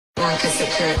One can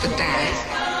secure the dance.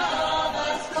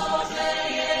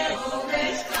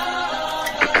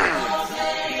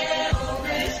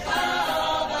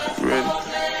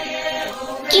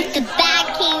 Get the bag,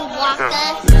 King Walker.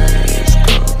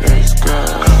 Let's go,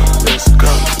 let's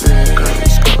go,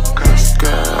 let's go, let's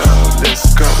go,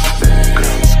 let's go, let's go,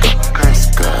 let's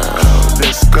go,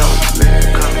 let's go,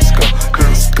 let's go,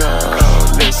 let's go,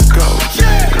 let's go,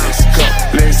 let's go,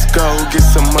 let's go, get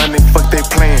some money, fuck they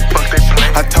plan.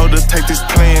 I told her take this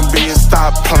plan B and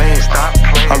stop playing.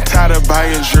 I'm tired of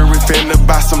buying jewelry, finna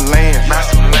buy some land.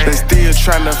 They still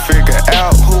trying to figure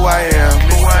out who I am,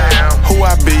 who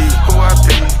I be.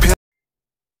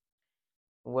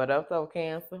 What up, though,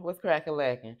 Cancer? What's cracking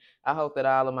lacking? I hope that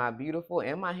all of my beautiful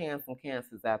and my handsome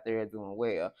Cancers out there are doing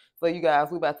well. So, you guys,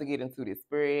 we're about to get into this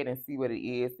spread and see what it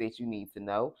is that you need to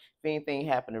know. If anything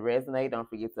happened to resonate, don't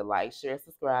forget to like, share,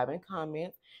 subscribe, and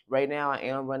comment. Right now, I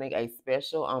am running a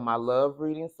special on my love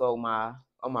readings. So,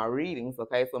 on my readings,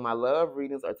 okay? So, my love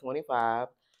readings are $25.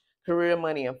 Career,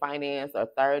 money, and finance are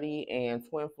 $30, and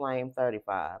twin flame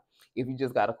 35. If you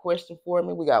just got a question for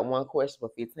me, we got one question for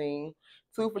 15,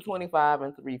 two for 25,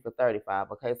 and three for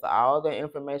 35. Okay, so all the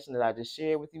information that I just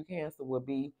shared with you, Cancer, will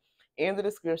be in the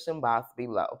description box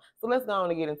below. So let's go on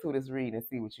and get into this read and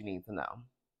see what you need to know.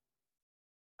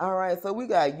 All right, so we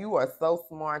got you are so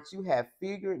smart. You have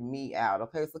figured me out.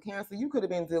 Okay, so Cancer, you could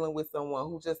have been dealing with someone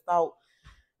who just thought,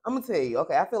 I'm gonna tell you,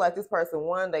 okay, I feel like this person,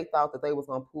 one, they thought that they was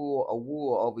gonna pull a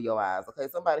wool over your eyes. Okay,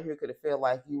 somebody here could have felt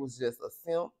like you was just a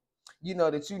simp, you know,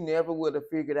 that you never would have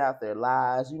figured out their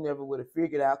lies, you never would have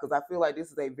figured out, because I feel like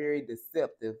this is a very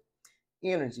deceptive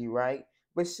energy, right?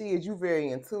 But shit, you very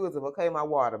intuitive, okay, my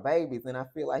water babies, and I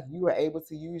feel like you were able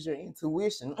to use your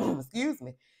intuition, excuse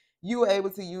me, you were able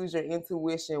to use your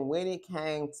intuition when it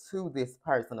came to this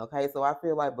person, okay? So I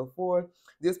feel like before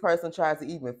this person tried to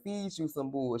even feed you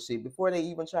some bullshit, before they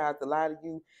even tried to lie to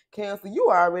you, Cancer, you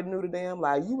already knew the damn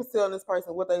lie. You was telling this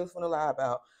person what they was gonna lie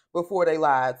about before they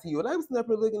lied to you. And they was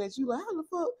never looking at you like, how the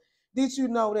fuck did you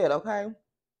know that, okay?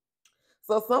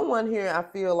 So someone here, I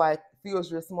feel like,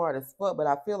 feels you're smart as fuck, but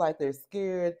I feel like they're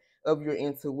scared of your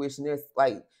intuition. There's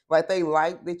like they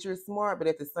like that you're smart, but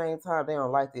at the same time, they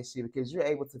don't like this shit because you're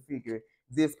able to figure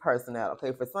this person out.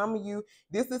 Okay, for some of you,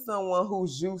 this is someone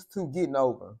who's used to getting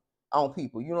over on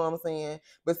people. You know what I'm saying?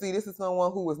 But see, this is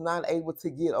someone who was not able to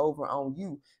get over on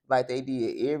you like they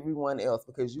did everyone else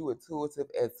because you intuitive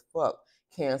as fuck,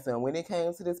 Cancer. And when it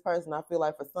came to this person, I feel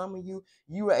like for some of you,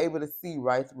 you were able to see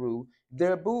right through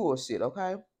their bullshit,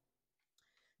 okay?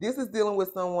 This is dealing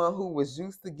with someone who was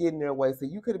used to getting their way. So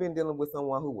you could have been dealing with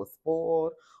someone who was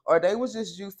spoiled, or they was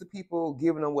just used to people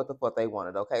giving them what the fuck they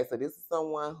wanted, okay? So this is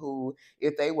someone who,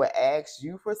 if they would ask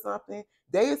you for something,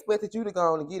 they expected you to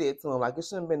go on and get it to them. Like, it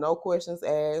shouldn't have been no questions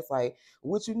asked, like,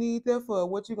 what you need that for?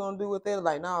 What you gonna do with that?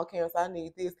 Like, no, Cancer, I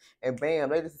need this. And bam,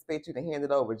 they just expect you to hand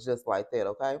it over just like that,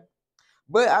 okay?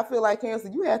 But I feel like, Cancer,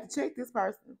 you have to check this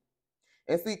person.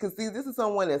 And see, because see, this is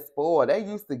someone that's spoiled. They're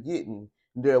used to getting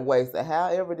their way. So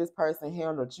however this person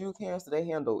handled you, Cancer, they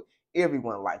handled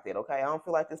everyone like that, okay? I don't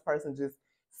feel like this person just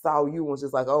saw you and was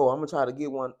just like, oh, I'm going to try to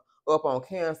get one up on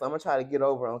Cancer. I'm going to try to get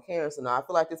over on Cancer. Now, I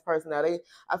feel like this person, I feel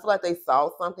like they saw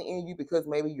something in you because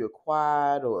maybe you're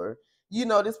quiet or, you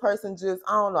know, this person just,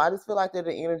 I don't know. I just feel like they're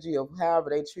the energy of however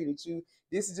they treated you.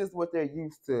 This is just what they're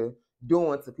used to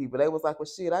doing to people. They was like, well,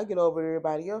 shit, I get over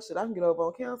everybody else. Shit, I can get over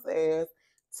on Cancer ass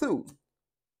too.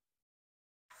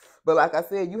 But like I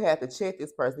said, you have to check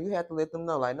this person. You have to let them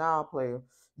know, like, nah, player,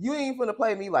 you ain't finna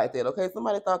play me like that, okay?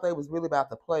 Somebody thought they was really about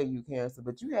to play you, Cancer,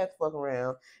 but you had to fuck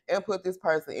around and put this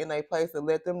person in a place and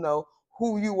let them know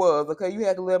who you was, okay? You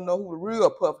had to let them know who the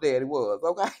real Puff Daddy was,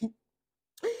 okay?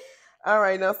 All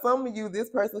right, now some of you,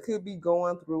 this person could be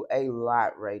going through a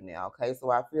lot right now, okay? So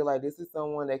I feel like this is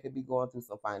someone that could be going through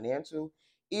some financial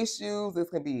issues. This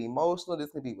can be emotional.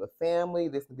 This can be with family.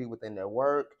 This could be within their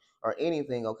work or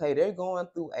anything, okay? They're going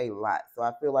through a lot. So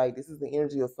I feel like this is the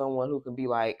energy of someone who can be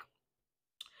like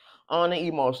on an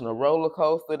emotional roller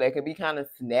coaster. They can be kind of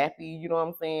snappy, you know what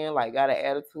I'm saying? Like got an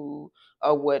attitude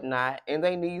or whatnot. And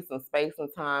they need some space and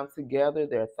time to gather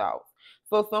their thoughts.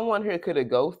 So someone here could have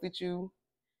ghosted you,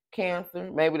 Cancer.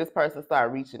 Maybe this person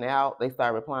started reaching out. They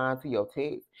start replying to your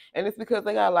text. And it's because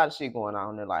they got a lot of shit going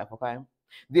on in their life, okay?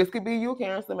 This could be you,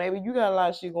 Cancer. Maybe you got a lot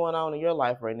of shit going on in your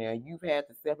life right now. You've had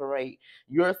to separate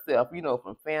yourself, you know,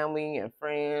 from family and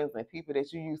friends and people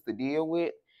that you used to deal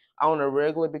with on a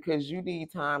regular because you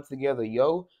need time to gather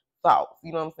your thoughts.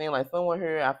 You know what I'm saying? Like someone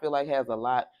here, I feel like has a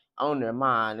lot on their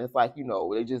mind. It's like, you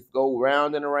know, they just go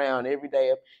round and around every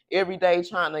day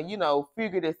trying to, you know,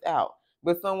 figure this out.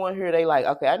 But someone here, they like,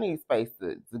 okay, I need space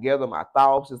to gather my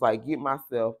thoughts, just like get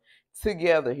myself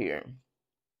together here.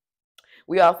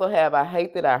 We also have, I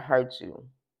hate that I hurt you.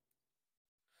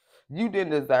 You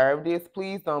didn't deserve this.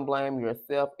 Please don't blame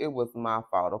yourself. It was my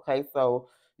fault. Okay. So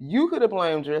you could have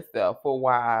blamed yourself for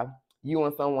why you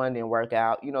and someone didn't work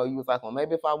out. You know, you was like, well,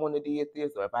 maybe if I wouldn't have did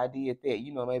this or if I did that,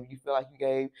 you know, maybe you feel like you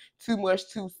gave too much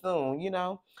too soon, you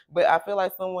know. But I feel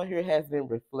like someone here has been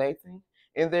reflecting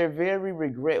and they're very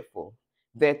regretful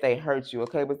that they hurt you,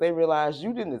 okay? But they realize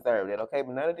you didn't deserve that, okay?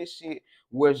 But none of this shit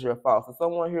was your fault. So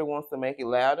someone here wants to make it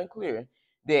loud and clear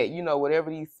that, you know, whatever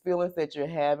these feelings that you're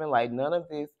having, like none of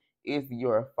this is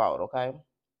your fault, okay?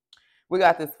 We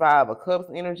got this Five of Cups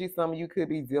energy. Some of you could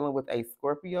be dealing with a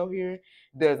Scorpio here.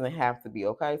 Doesn't have to be,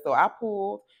 okay? So I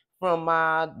pulled from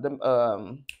my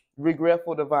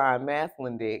regretful divine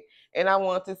masculine deck, and I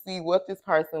want to see what this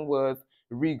person was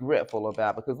regretful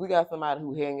about, because we got somebody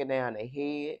who hanging down their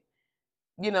head.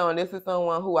 You know, and this is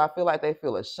someone who I feel like they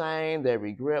feel ashamed, they're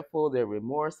regretful, they're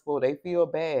remorseful, they feel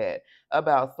bad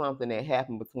about something that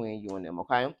happened between you and them,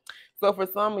 okay? So for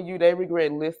some of you, they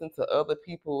regret listening to other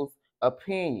people's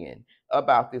opinion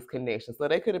about this connection. So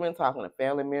they could have been talking to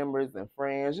family members and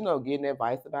friends, you know, getting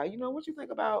advice about, you know, what you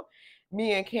think about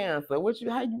me and Cancer? You know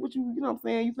what I'm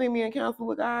saying? You think me and Cancer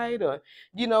look all right? Or,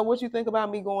 you know, what you think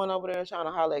about me going over there and trying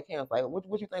to holler at Cancer? Like,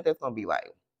 what you think that's going to be like?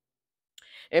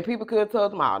 And people could have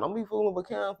told them, oh, don't be fooling with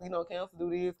Cancer. You know, Cancer do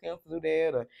this, Cancer do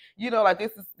that. Or, you know, like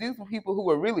these were people who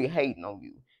were really hating on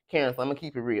you. Cancer, I'm going to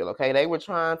keep it real, okay? They were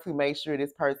trying to make sure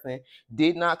this person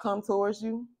did not come towards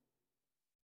you.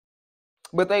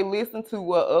 But they listened to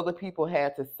what other people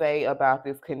had to say about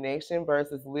this connection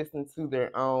versus listening to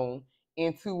their own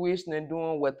intuition and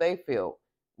doing what they felt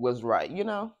was right, you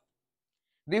know?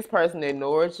 This person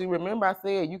ignored you. Remember, I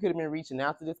said you could have been reaching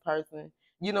out to this person,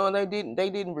 you know, and they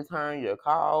didn't return your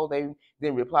call. They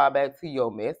didn't reply back to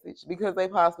your message because they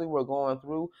possibly were going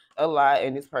through a lot,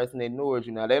 and this person ignored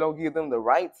you. Now they don't give them the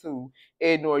right to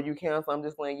ignore you, Cancer. I'm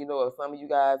just letting you know, if some of you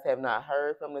guys have not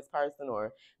heard from this person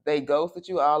or they ghosted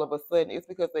you all of a sudden, it's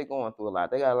because they're going through a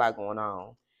lot. They got a lot going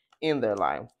on in their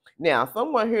life. Now,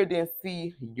 someone here didn't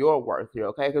see your worth here,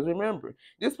 okay? Because remember,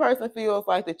 this person feels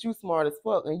like that you smart as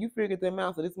fuck and you figured them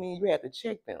out. So this means you had to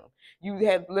check them. You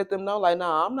had to let them know, like,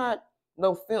 nah, I'm not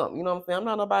no simp. You know what I'm saying? I'm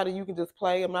not nobody you can just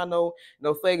play. I'm not no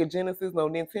Sega Genesis, no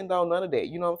Nintendo, none of that.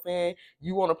 You know what I'm saying?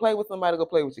 You want to play with somebody, go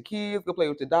play with your kids, go play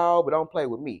with your dog, but don't play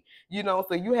with me. You know,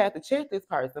 so you have to check this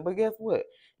person. But guess what?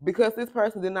 Because this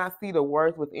person did not see the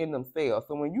worth within themselves.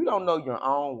 So when you don't know your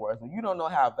own worth, when you don't know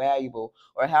how valuable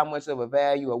or how much of a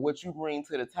value or what you bring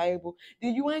to the table,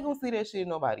 then you ain't gonna see that shit in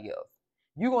nobody else.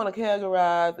 You're gonna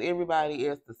categorize everybody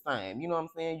as the same. You know what I'm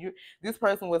saying? This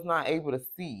person was not able to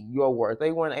see your worth.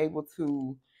 They weren't able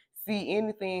to see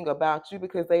anything about you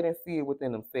because they didn't see it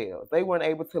within themselves. They weren't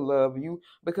able to love you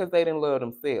because they didn't love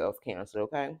themselves, Cancer,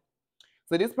 okay?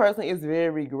 So this person is very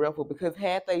regretful because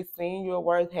had they seen your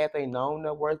worth, had they known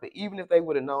their worth, but even if they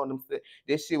would have known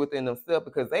this shit within themselves,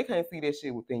 because they can't see this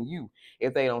shit within you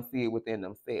if they don't see it within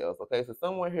themselves. Okay, so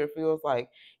someone here feels like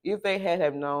if they had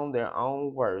have known their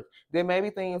own worth, then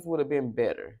maybe things would have been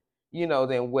better, you know,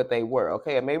 than what they were.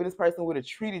 Okay, and maybe this person would have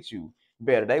treated you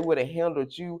better. They would have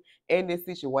handled you in this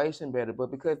situation better.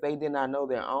 But because they did not know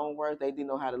their own worth, they didn't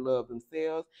know how to love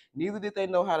themselves. Neither did they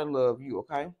know how to love you.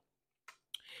 Okay.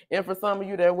 And for some of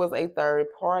you, there was a third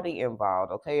party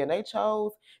involved, okay? And they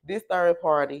chose this third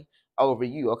party over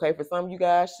you, okay? For some of you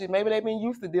guys, shit, maybe they've been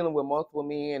used to dealing with multiple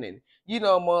men and, you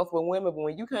know, multiple women. But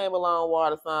when you came along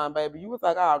water sign, baby, you was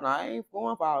like, oh, no, I ain't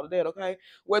going for all of that, okay?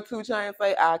 What 2 Chainz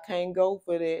say? I can't go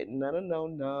for that. No, no, no,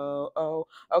 no. Oh,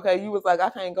 okay, you was like, I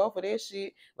can't go for that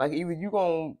shit. Like, either you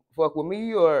gonna fuck with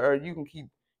me or you can keep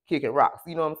kicking rocks.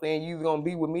 You know what I'm saying? You gonna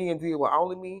be with me and deal with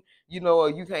only me, you know, or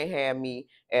you can't have me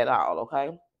at all,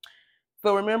 okay?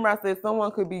 So remember, I said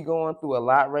someone could be going through a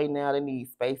lot right now. They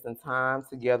need space and time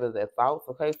to gather their thoughts.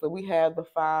 Okay, so we have the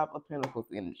Five of Pentacles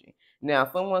energy. Now,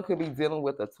 someone could be dealing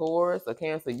with a Taurus, a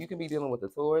Cancer. You can be dealing with a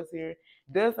Taurus here.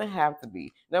 Doesn't have to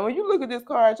be. Now, when you look at this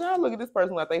card, y'all look at this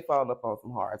person like they falling up on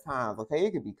some hard times. Okay,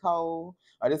 it could be cold,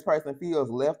 or this person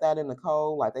feels left out in the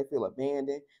cold, like they feel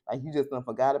abandoned, like you just done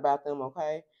forgot about them.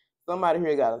 Okay. Somebody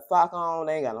here got a sock on,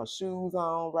 they ain't got no shoes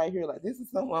on right here. Like this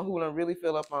is someone who done really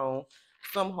feel up on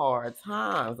some hard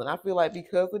times. And I feel like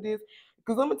because of this,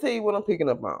 because I'm going to tell you what I'm picking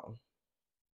up on.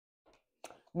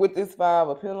 With this Five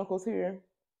of Pentacles here,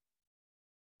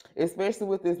 especially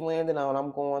with this landing on,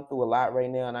 I'm going through a lot right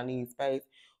now and I need space.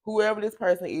 Whoever this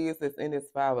person is that's in this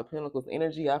Five of Pentacles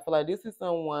energy, I feel like this is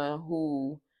someone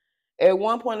who at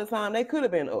one point in time, they could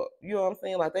have been up. You know what I'm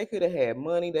saying? Like they could have had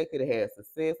money, they could have had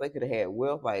success, they could have had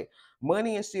wealth. Like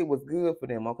money and shit was good for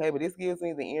them, okay? But this gives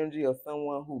me the energy of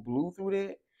someone who blew through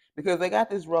that because they got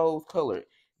this rose-colored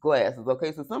glasses,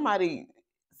 okay? So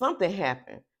something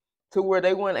happened to where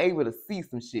they weren't able to see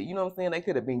some shit. You know what I'm saying? They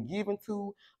could have been given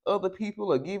to other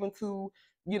people or given to,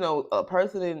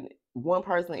 one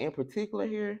person in particular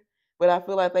here. But I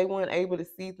feel like they weren't able to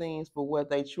see things for what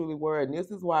they truly were. And this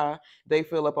is why they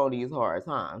feel up on these hard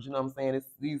times. You know what I'm saying? It's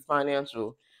these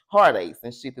financial heartaches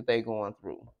and shit that they going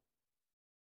through.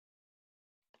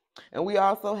 And we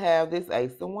also have this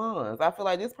Ace of Wands. I feel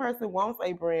like this person wants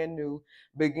a brand new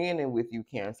beginning with you,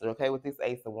 Cancer, okay, with this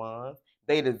Ace of Wands.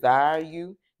 They desire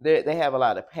you. They have a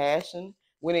lot of passion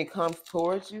when it comes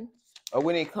towards you or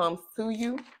when it comes to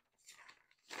you.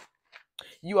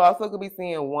 You also could be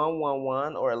seeing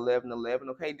 111 or 1111,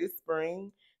 okay? This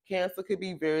spring, Cancer could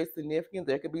be very significant.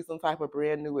 There could be some type of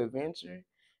brand new adventure,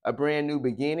 a brand new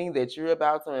beginning that you're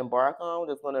about to embark on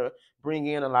that's going to bring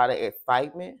in a lot of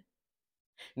excitement.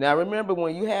 Now, remember,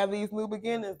 when you have these new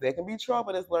beginnings, there can be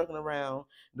trouble that's lurking around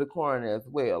the corner as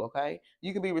well, okay?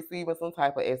 You could be receiving some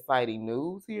type of exciting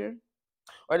news here.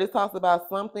 Or this talks about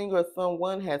something or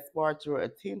someone has sparked your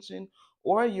attention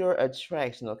or your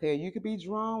attraction, okay? You could be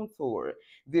drawn toward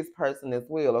this person as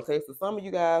well, okay? So some of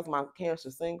you guys, my Cancer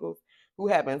singles, who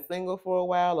have been single for a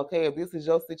while, okay, if this is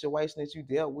your situation that you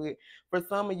dealt with, for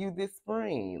some of you this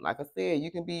spring, like I said,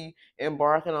 you can be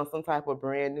embarking on some type of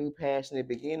brand new passionate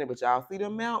beginning, but y'all see the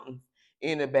mountains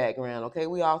in the background, okay?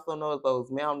 We also know that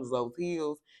those mountains, those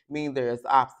hills, mean there's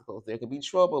obstacles. There could be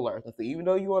trouble lurking. So even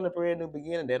though you're on a brand new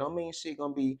beginning, that don't mean shit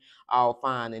gonna be all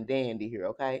fine and dandy here,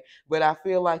 okay? But I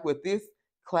feel like with this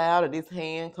cloud or this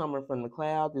hand coming from the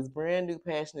cloud, this brand new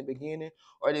passionate beginning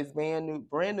or this brand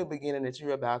new beginning that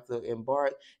you're about to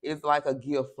embark is like a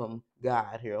gift from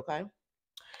God here, okay?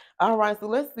 All right, so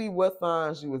let's see what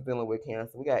signs you was dealing with,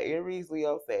 Cancer. We got Aries,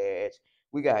 Leo, Sag.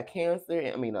 We got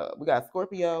Cancer. We got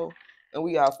Scorpio, and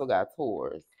we also got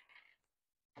Taurus.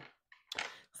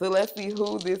 So let's see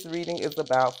who this reading is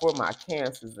about for my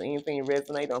Cancers. If anything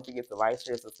resonate, don't forget to like,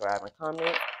 share, subscribe, and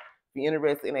comment. If you're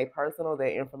interested in a personal,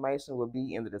 that information will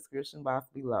be in the description box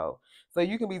below. So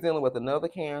you can be dealing with another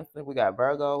Cancer. We got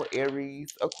Virgo,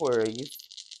 Aries, Aquarius.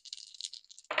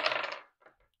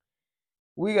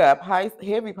 We got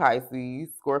heavy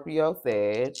Pisces, Scorpio,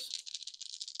 Sag.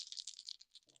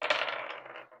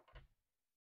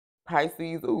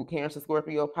 Pisces, Cancer,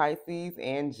 Scorpio, Pisces,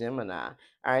 and Gemini.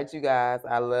 All right, you guys,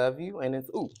 I love you. And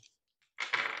it's,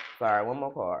 sorry, one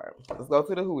more card. Let's go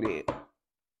to the who did.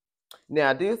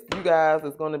 Now, this, you guys,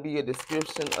 is going to be a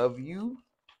description of you,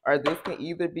 or this can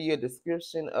either be a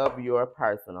description of your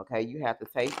person, okay? You have to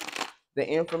take the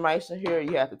information here.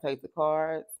 You have to take the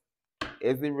cards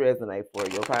as it resonates for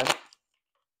you, okay?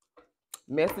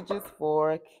 Messages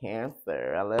for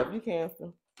Cancer. I love you,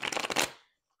 Cancer.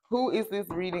 Who is this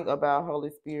reading about, Holy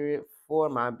Spirit, for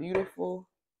my beautiful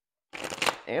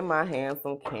and my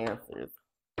handsome Cancers?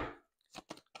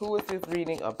 Who is this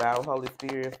reading about, Holy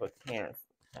Spirit, for Cancer?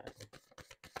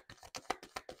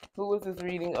 Who is this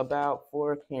reading about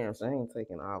for Cancer? I ain't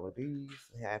taking all of these.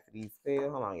 Half of these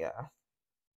fail. Hold on, y'all.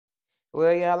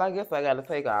 Well, y'all, I guess I got to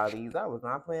take all these. I was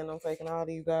not planning on taking all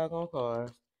these doggone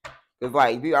cards. Because,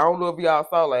 like, I don't know if y'all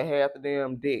saw, like, half the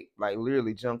damn deck, like,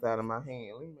 literally jumped out of my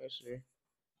hand. Let me make sure.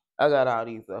 I got all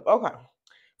these up. Okay.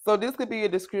 So this could be a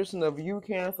description of you,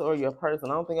 Cancer, or your person.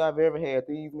 I don't think I've ever had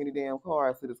these many damn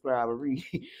cards to describe a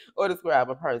reading or describe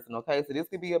a person, okay? So this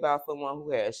could be about someone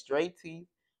who has straight teeth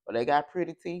or they got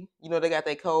pretty teeth. You know, they got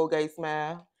that Colgate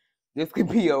smile. This could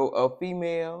be a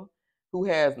female who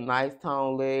has nice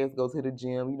toned legs, go to the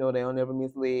gym. You know, they don't ever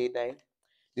miss leg day.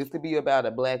 This could be about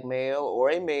a black male or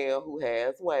a male who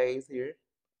has waves here.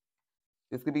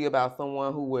 This could be about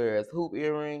someone who wears hoop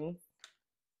earrings.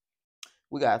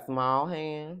 We got small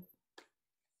hands.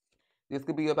 This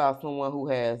could be about someone who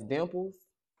has dimples.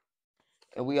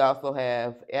 And we also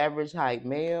have average height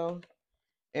male.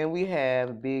 And we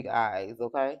have big eyes,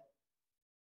 okay?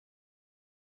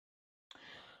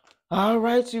 All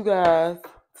right, you guys.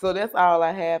 So that's all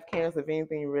I have, Cancer. If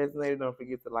anything resonated, don't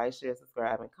forget to like, share,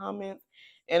 subscribe, and comment.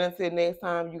 And until next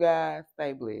time, you guys,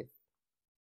 stay blessed.